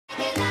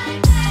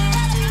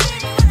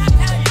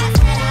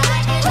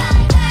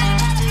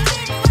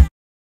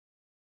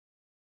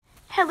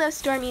Hello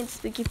Stormy and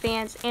Spooky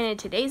fans, and in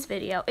today's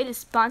video, it is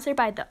sponsored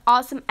by the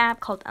awesome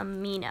app called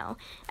Amino.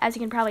 As you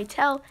can probably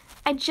tell,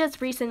 I just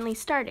recently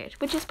started,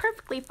 which is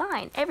perfectly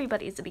fine.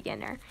 Everybody's a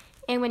beginner.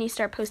 And when you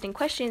start posting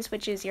questions,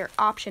 which is your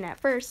option at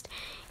first,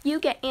 you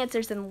get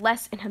answers in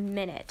less than a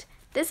minute.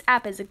 This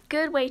app is a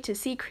good way to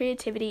see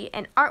creativity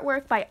and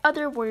artwork by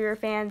other Warrior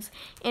fans,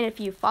 and if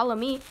you follow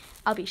me,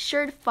 I'll be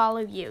sure to follow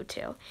you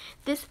too.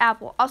 This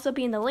app will also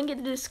be in the link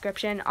in the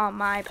description on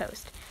my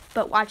post.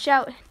 But watch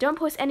out, don't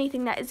post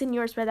anything that isn't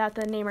yours without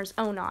the namer's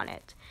own on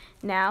it.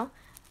 Now,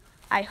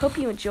 I hope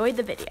you enjoyed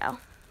the video.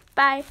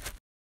 Bye!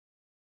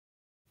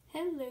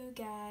 Hello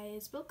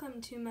guys, welcome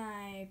to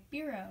my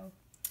bureau.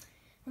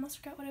 Almost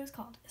forgot what it was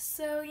called.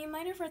 So you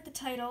might have read the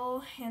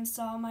title and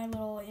saw my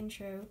little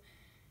intro,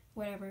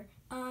 whatever.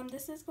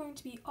 This is going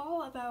to be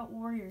all about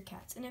warrior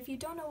cats, and if you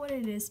don't know what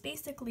it is,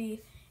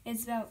 basically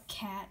it's about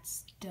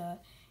cats, duh.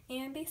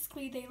 And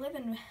basically they live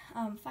in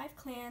 5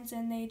 clans,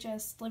 and they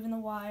just live in the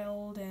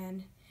wild,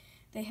 and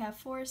they have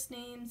forest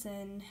names,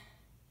 and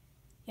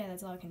yeah,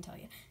 that's all I can tell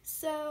you.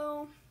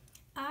 So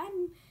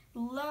I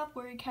love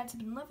warrior cats. I've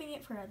been loving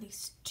it for at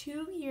least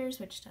 2 years,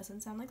 which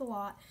doesn't sound like a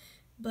lot,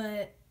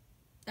 but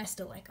I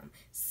still like them.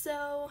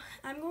 So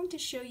I'm going to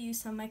show you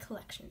some of my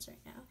collections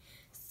right now.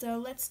 So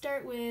let's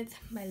start with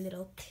my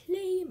little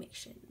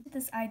claymation.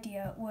 This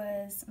idea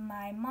was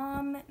my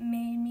mom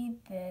made me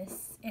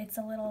this. It's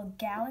a little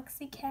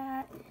galaxy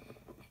cat,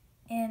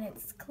 and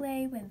it's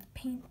clay with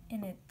paint,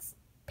 and it's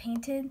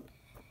painted.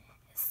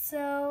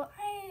 So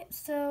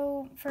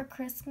for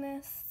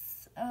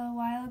Christmas a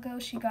while ago,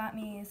 she got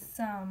me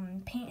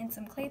some paint and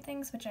some clay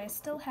things, which I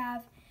still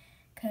have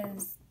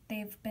because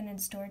they've been in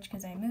storage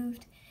because I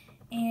moved.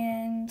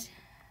 And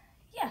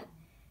yeah,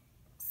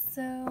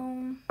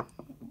 so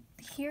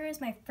here is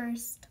my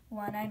first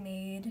one I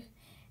made.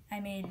 I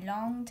made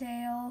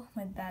Longtail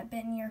with that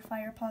bitten ear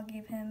Firepaw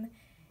gave him.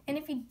 And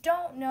if you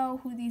don't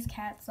know who these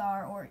cats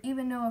are, or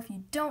even know if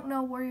you don't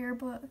know warrior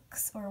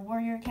books or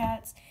warrior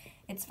cats,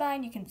 it's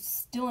fine, you can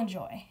still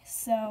enjoy.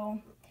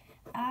 So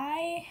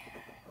I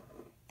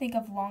think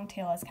of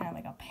Longtail as kind of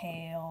like a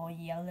pale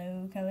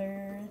yellow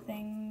color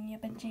thing.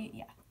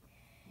 Yeah.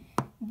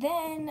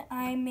 Then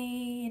I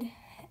made,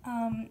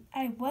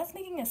 I was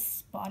making a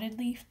spotted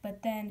leaf,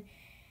 but then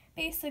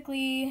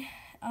basically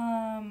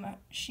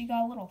she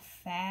got a little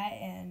fat,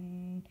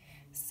 and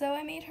so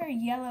I made her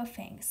yellow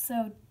fangs.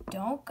 So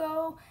don't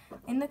go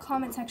in the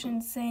comment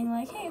section saying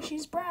like, hey, if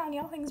she's brown,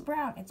 yellow fang's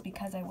brown. It's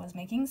because I was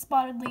making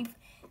spotted leaf,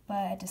 but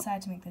I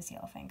decided to make this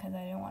yellow fang because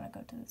I didn't want to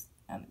go to this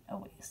a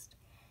waste.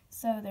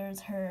 So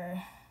there's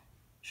her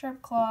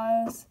sharp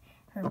claws,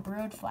 her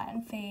broad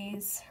flattened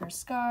face, her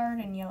scarred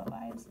and yellow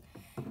eyes.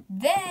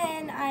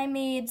 Then I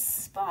made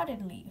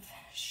Spotted Leaf.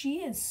 She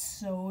is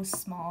so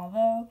small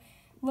though.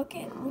 Look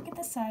at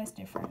the size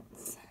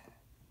difference.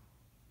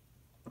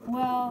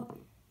 Well,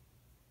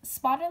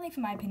 Spotted Leaf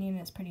in my opinion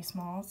is pretty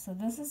small, so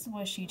this is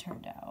what she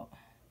turned out.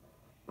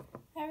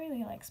 I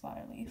really like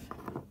Spotted Leaf.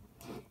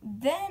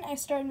 Then I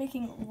started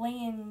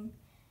making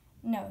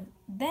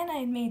then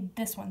I made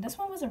this one. This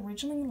one was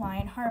originally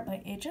Lionheart,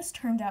 but it just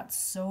turned out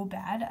so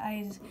bad.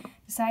 I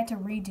decided to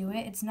redo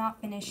it. It's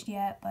not finished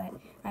yet, but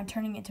I'm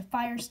turning it to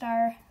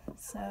Firestar.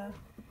 So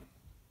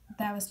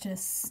that was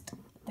just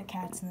the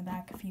cats in the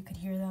back, if you could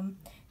hear them.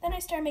 Then I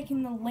started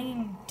making the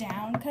laying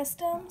down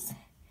customs,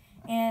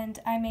 and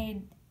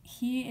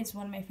he is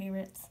one of my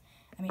favorites.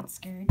 I made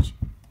Scourge.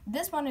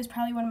 This one is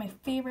probably one of my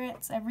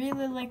favorites. I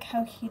really like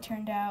how he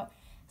turned out.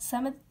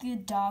 Some of the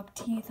dog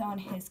teeth on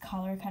his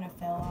collar kind of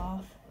fell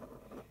off.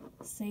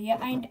 So yeah,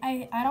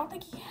 I don't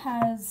think he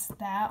has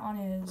that on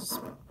his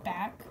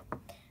back,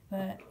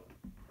 but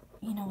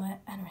you know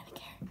what, I don't really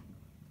care.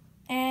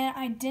 And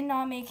I did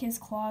not make his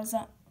claws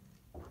up.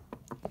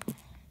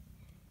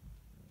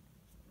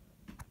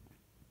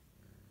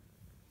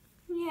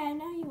 Yeah,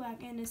 now you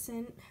act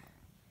innocent.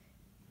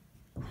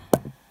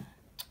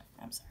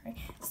 I'm sorry.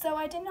 So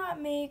I did not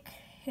make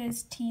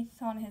his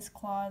teeth on his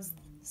claws,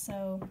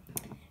 so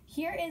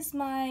here is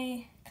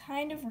my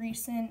kind of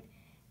recent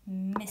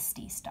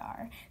Misty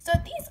Star. So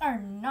these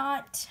are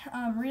not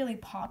really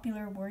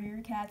popular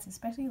warrior cats,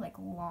 especially like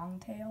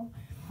Longtail.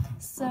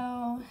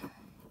 So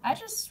I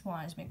just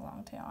wanted to make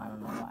Longtail. I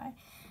don't know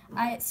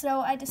why.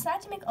 So I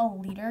decided to make a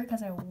leader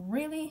because I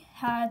really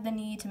had the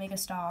need to make a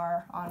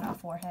star on a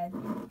forehead.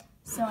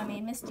 So I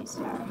made Misty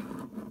Star.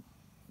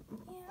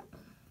 Yeah.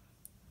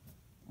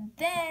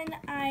 Then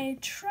I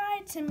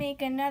tried to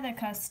make another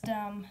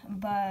custom,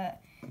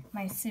 but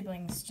my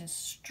siblings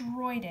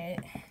destroyed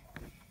it,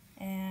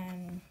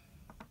 and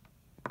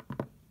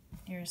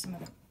here's some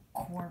of the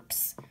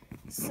quirks.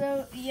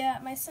 So yeah,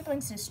 my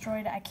siblings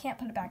destroyed it. I can't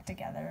put it back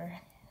together.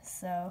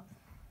 So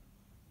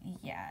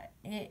yeah,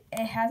 it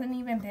hasn't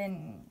even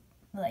been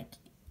like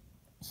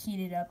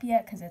heated up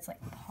yet because it's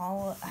like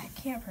I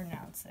can't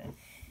pronounce it.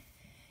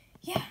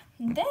 Yeah,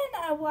 then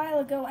a while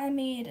ago I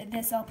made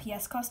this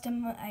LPS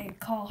costume. I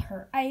call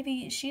her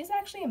Ivy. She's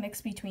actually a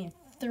mix between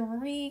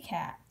 3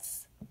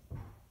 cats.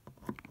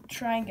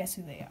 Try and guess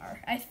who they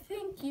are. I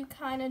think you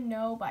kind of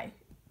know by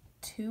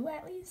 2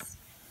 at least.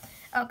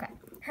 Okay,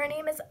 Her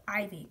name is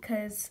Ivy,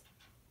 because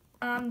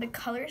the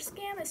color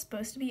scheme is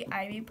supposed to be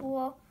Ivy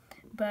Pool,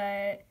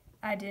 but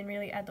I didn't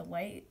really add the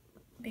white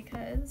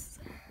because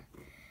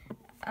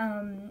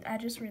I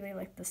just really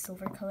like the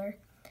silver color.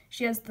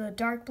 She has the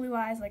dark blue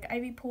eyes like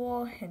Ivy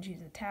Pool, and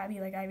she's a tabby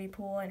like Ivy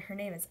Pool, and her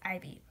name is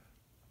Ivy.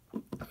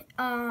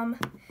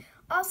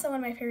 Also, one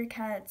of my favorite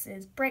cats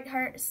is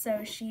Brightheart,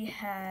 so she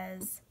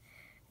has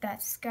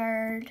that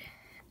scarred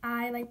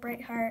eye like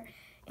Brightheart,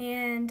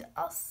 and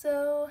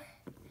also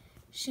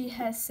she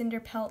has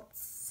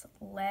Cinderpelt's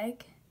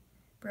leg,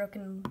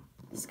 broken,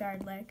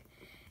 scarred leg,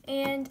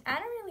 and I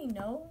don't really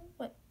know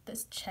what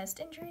this chest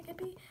injury could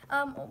be.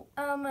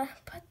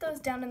 Put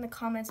those down in the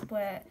comments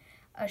what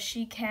a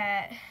she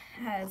cat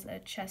has a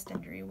chest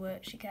injury,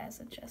 what she cat has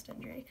a chest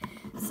injury.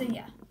 So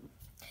yeah.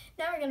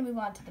 Now we're going to move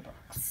on to the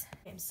books.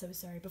 I'm so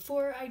sorry.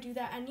 Before I do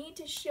that, I need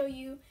to show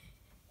you,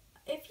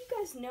 if you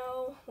guys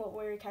know what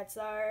warrior cats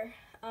are,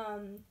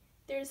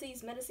 there's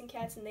these medicine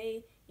cats and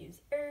they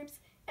use herbs.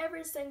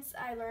 Ever since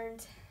I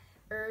learned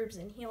herbs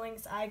and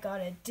healings, I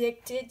got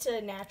addicted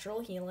to natural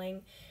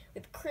healing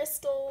with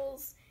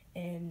crystals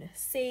and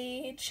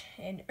sage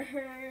and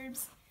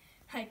herbs.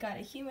 I got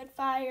a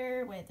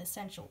humidifier with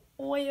essential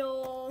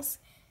oils.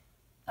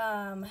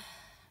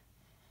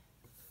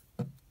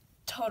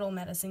 Total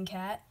medicine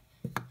cat.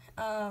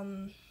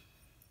 Oh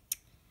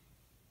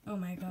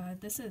my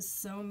god, this is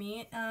so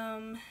mean.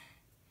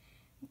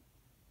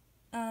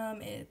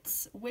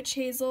 It's witch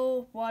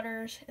hazel,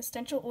 water,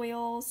 essential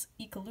oils,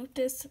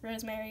 eucalyptus,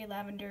 rosemary,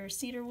 lavender,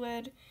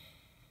 cedarwood,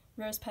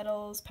 rose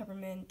petals,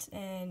 peppermint,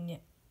 and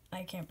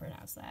I can't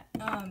pronounce that.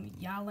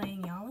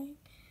 Ylang,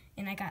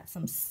 and I got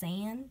some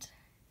sand.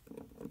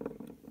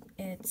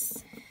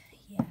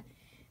 Yeah.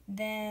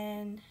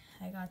 Then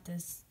I got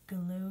this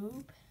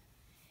globe,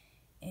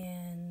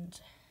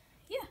 and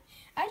yeah,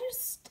 I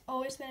just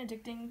always been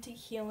addicted to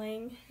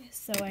healing,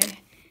 so I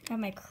have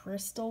my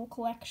crystal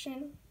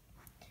collection.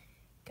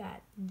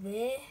 Got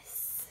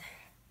this,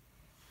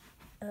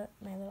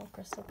 my little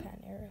crystal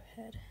pen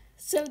arrowhead.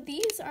 So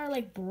these are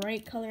like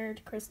bright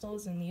colored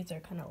crystals, and these are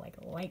kind of like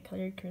light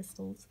colored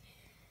crystals.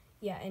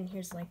 Yeah, and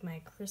here's like my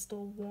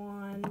crystal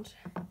wand.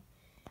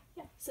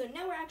 Yeah, so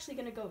now we're actually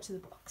gonna go to the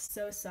books.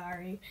 So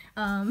sorry.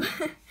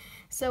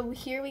 So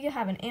here we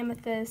have an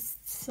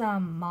amethyst,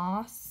 some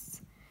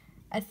moss,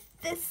 a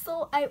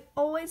thistle. I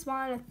always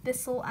wanted a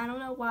thistle. I don't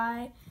know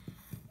why.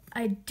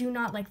 I do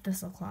not like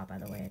thistleclaw, by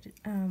the way.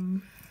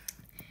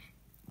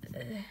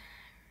 Really?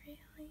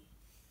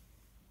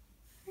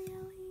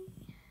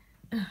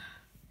 Ugh,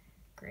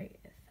 great,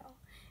 it fell.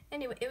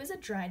 Anyway, it was a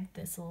dried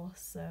thistle,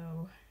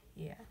 so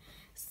yeah.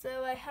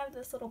 So I have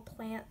this little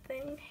plant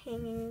thing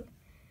hanging.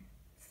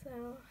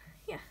 So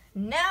yeah,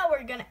 now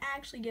we're gonna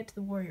actually get to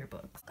the warrior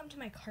books. Welcome to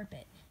my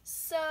carpet.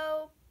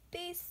 So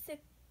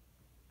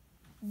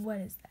what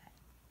is that?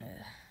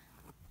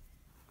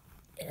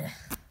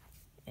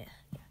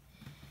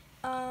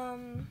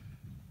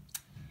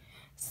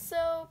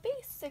 So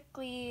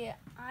basically,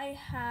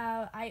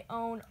 I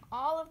own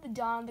all of the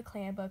Dawn of the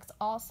Clan books,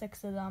 all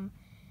 6 of them.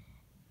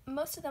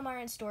 Most of them are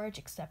in storage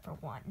except for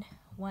one.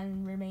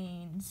 One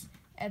remains.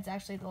 It's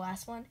actually the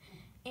last one.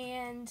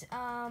 And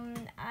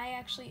I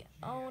actually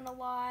own a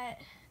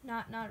lot,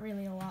 not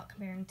really a lot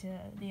comparing to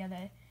the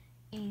other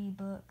 80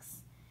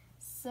 books.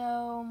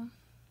 So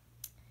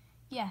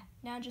yeah,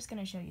 now I'm just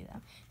gonna show you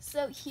them.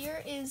 So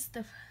here is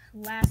the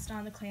last Dawn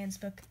of the Clans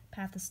book,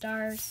 Path of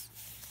Stars.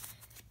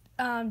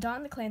 Dawn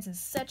of the Clans is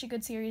such a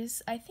good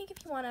series. I think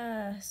if you want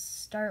to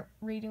start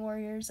reading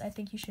Warriors, I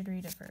think you should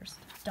read it first,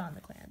 Dawn of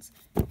the Clans.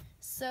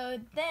 So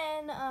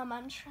then,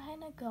 I'm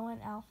trying to go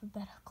in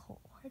alphabetical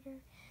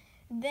order.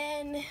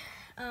 Then,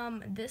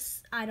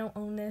 this, I don't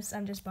own this,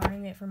 I'm just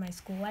borrowing it from my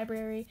school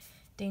library,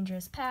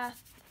 Dangerous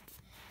Path.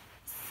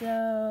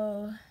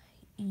 So,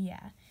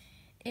 yeah,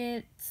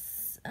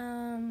 it's,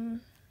 yeah,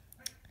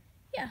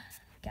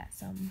 got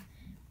some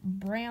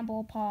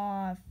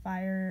Bramblepaw,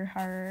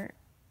 Fireheart,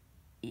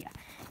 yeah.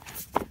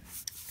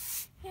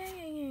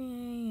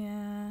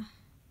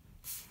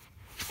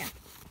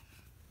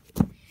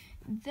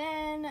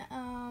 Then,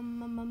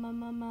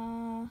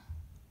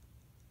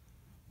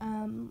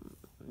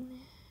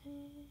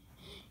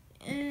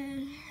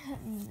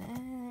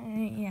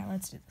 yeah,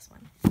 let's do this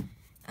one.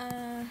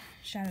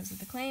 Shadows of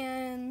the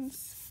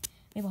Clans,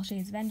 Mabel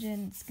Shay's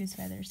Vengeance,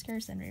 Goosefeather's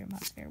Curse, and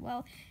Ravenpaw's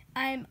Farewell.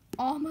 I'm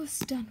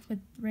almost done with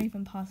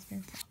Ravenpaw's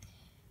Farewell.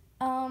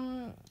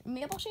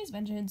 Mabel Shay's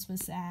Vengeance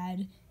was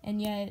sad, and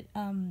yet,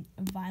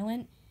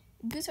 violent.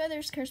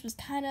 Goosefeather's Curse was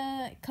kind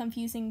of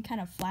confusing, kind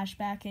of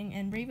flashbacking,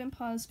 and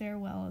Ravenpaw's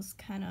Farewell is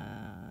kind of,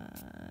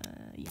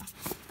 yeah.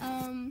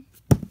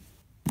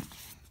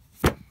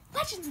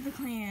 Legends of the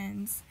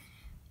Clans.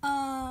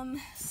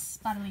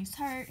 Spotted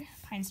Heart,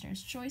 Pine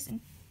Star's Choice, and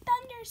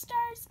Thunder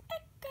Star's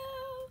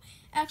Echo.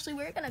 Actually,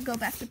 we're gonna go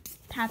back to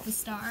Path of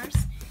Stars.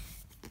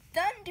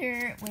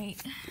 Thunder,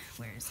 wait,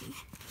 where is he?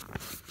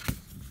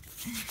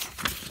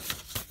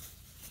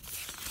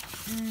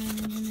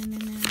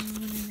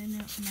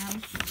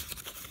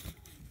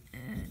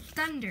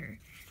 Thunder.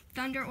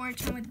 Thunder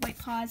Orange one with white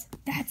paws.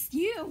 That's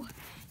you!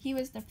 He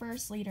was the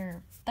first leader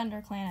of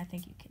Thunder Clan, I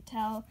think you can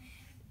tell.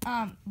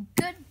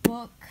 Good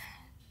book.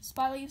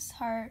 Spyleaf's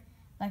Heart,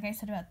 like I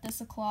said about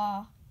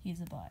Thistleclaw,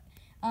 he's a butt.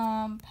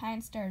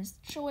 Pine Star's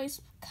Choice,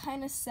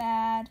 kind of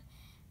sad.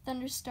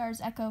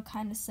 Thunderstar's Echo,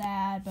 kind of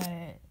sad,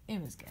 but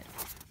it was good.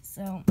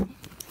 So,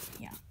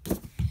 yeah.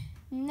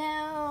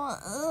 Now,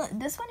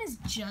 this one is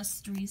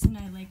just recent.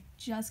 I,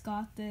 just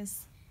got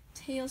this.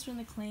 Tales from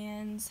the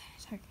Clans,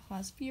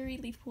 Tigerclaw's Fury,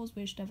 Leafpool's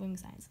Wish, Doubling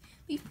Signs.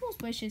 Leafpool's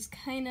Wish is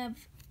kind of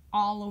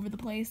all over the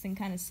place and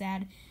kind of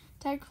sad.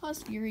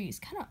 Tigerclaw's Fury is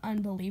kind of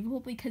unbelievable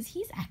because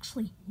he's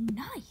actually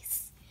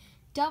nice.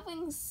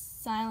 Doubling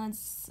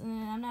Silence,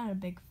 I'm not a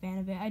big fan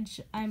of it.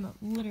 I'm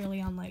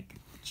literally on,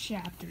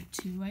 chapter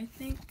 2, I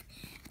think.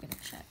 I'm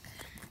gonna check,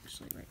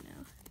 actually, right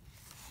now.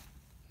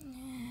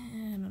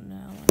 I don't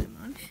know what I'm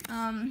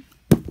on.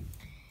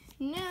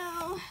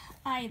 No,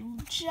 I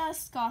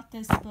just got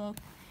this book,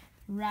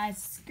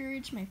 Rise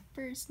Scourge, my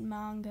first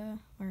manga.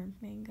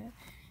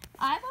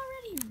 I've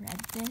already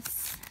read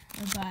this,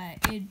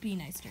 but it'd be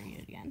nice to read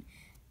it again.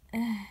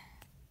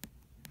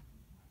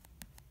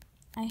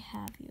 I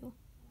have you.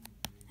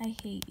 I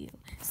hate you.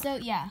 So,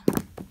 yeah.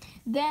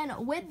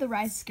 Then, with the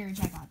Rise Scourge,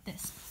 I got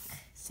this book,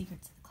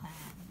 Secrets of the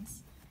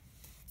Clans.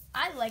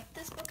 I like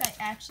this book. I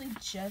actually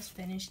just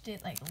finished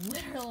it,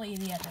 literally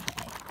the other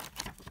day.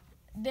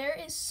 There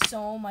is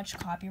so much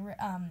copyright.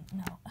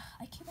 No,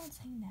 I keep on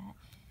saying that.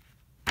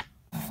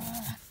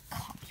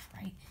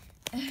 Copyright.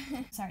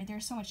 Sorry,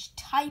 there's so much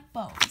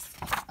typos.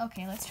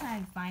 Okay, let's try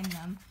and find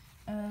them.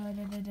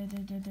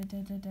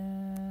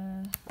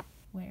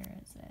 Where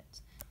is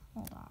it?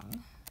 Hold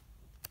on.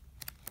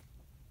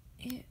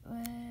 It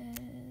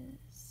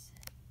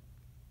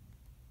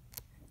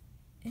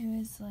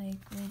was right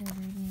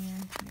over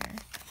here.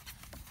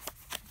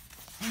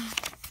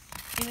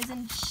 It was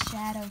in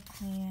Shadow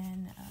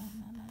Clan.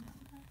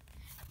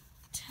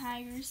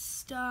 Tiger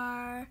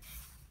Star.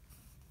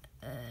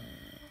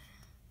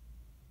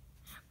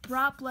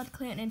 Brought Blood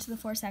Clan into the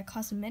forest that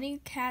cost many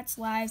cats'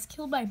 lives.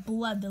 Killed by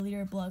Blood, the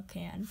leader of Blood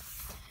Clan.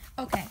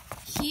 Okay,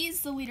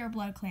 he's the leader of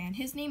Blood Clan.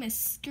 His name is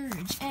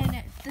Scourge.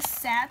 And the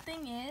sad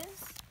thing is,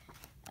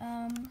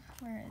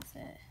 where is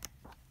it?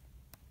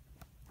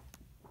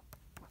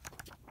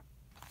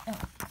 Oh.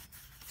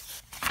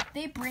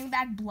 They bring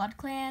back Blood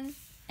Clan,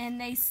 and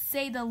they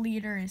say the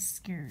leader is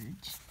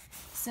Scourge.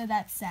 So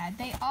that's sad.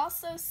 They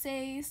also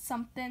say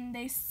something,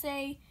 they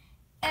say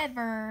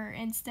ever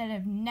instead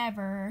of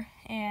never.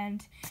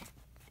 And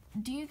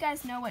do you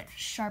guys know what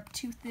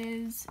Sharptooth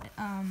is?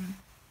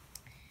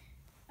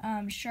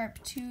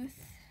 Sharptooth,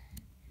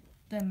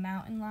 the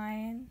mountain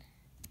lion,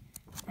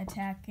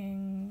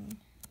 attacking,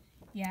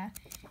 yeah.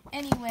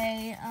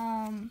 Anyway,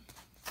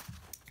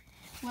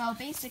 well,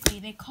 basically,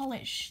 they call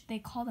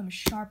them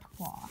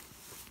Sharpclaw.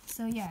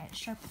 So yeah,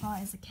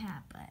 Sharpclaw is a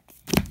cat,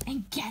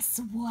 and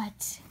guess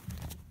what?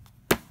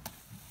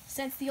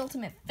 Since the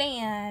ultimate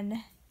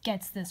fan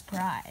gets this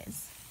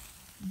prize,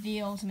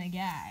 the ultimate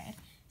guide.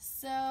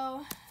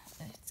 So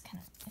it's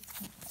kind of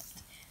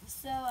list.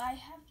 So I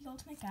have the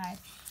ultimate guide,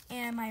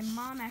 and my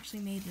mom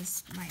actually made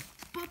this my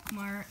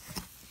bookmark,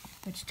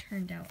 which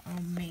turned out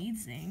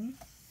amazing.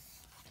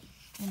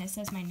 And it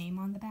says my name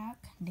on the back,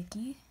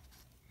 Nikki.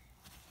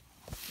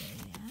 So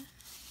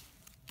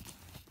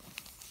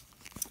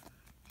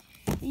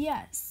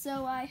yeah,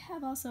 so I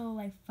have also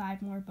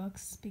 5 more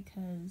books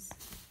because,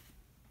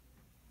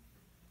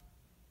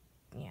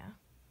 yeah.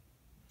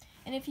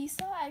 And if you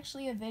saw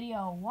actually a video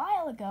a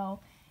while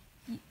ago,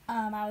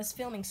 I was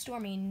filming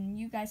Stormy, and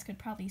you guys could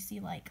probably see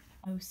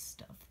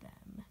most of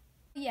them.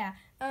 Yeah,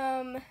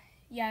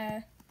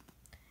 yeah.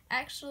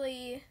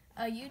 Actually,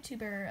 a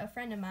YouTuber, a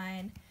friend of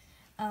mine,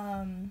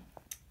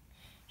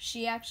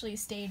 she actually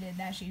stated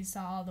that she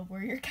saw all the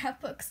Warrior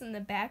Cat books in the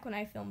back when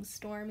I filmed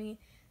Stormy.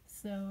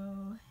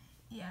 So,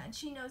 yeah, and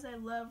she knows I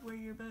love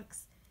Warrior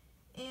books.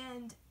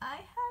 And I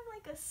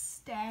have a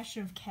stash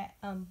of cat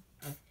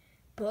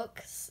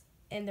books,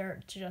 and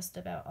they're just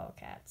about all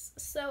cats.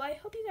 So I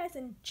hope you guys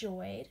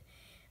enjoyed.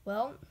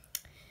 Well,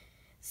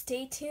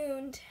 stay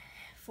tuned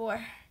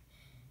for,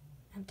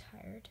 I'm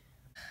tired.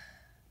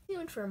 Stay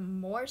tuned for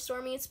more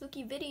Stormy and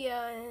Spooky video.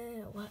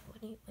 What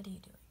are you doing?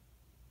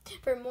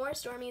 For more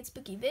Stormy and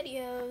Spooky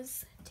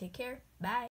videos, take care. Bye.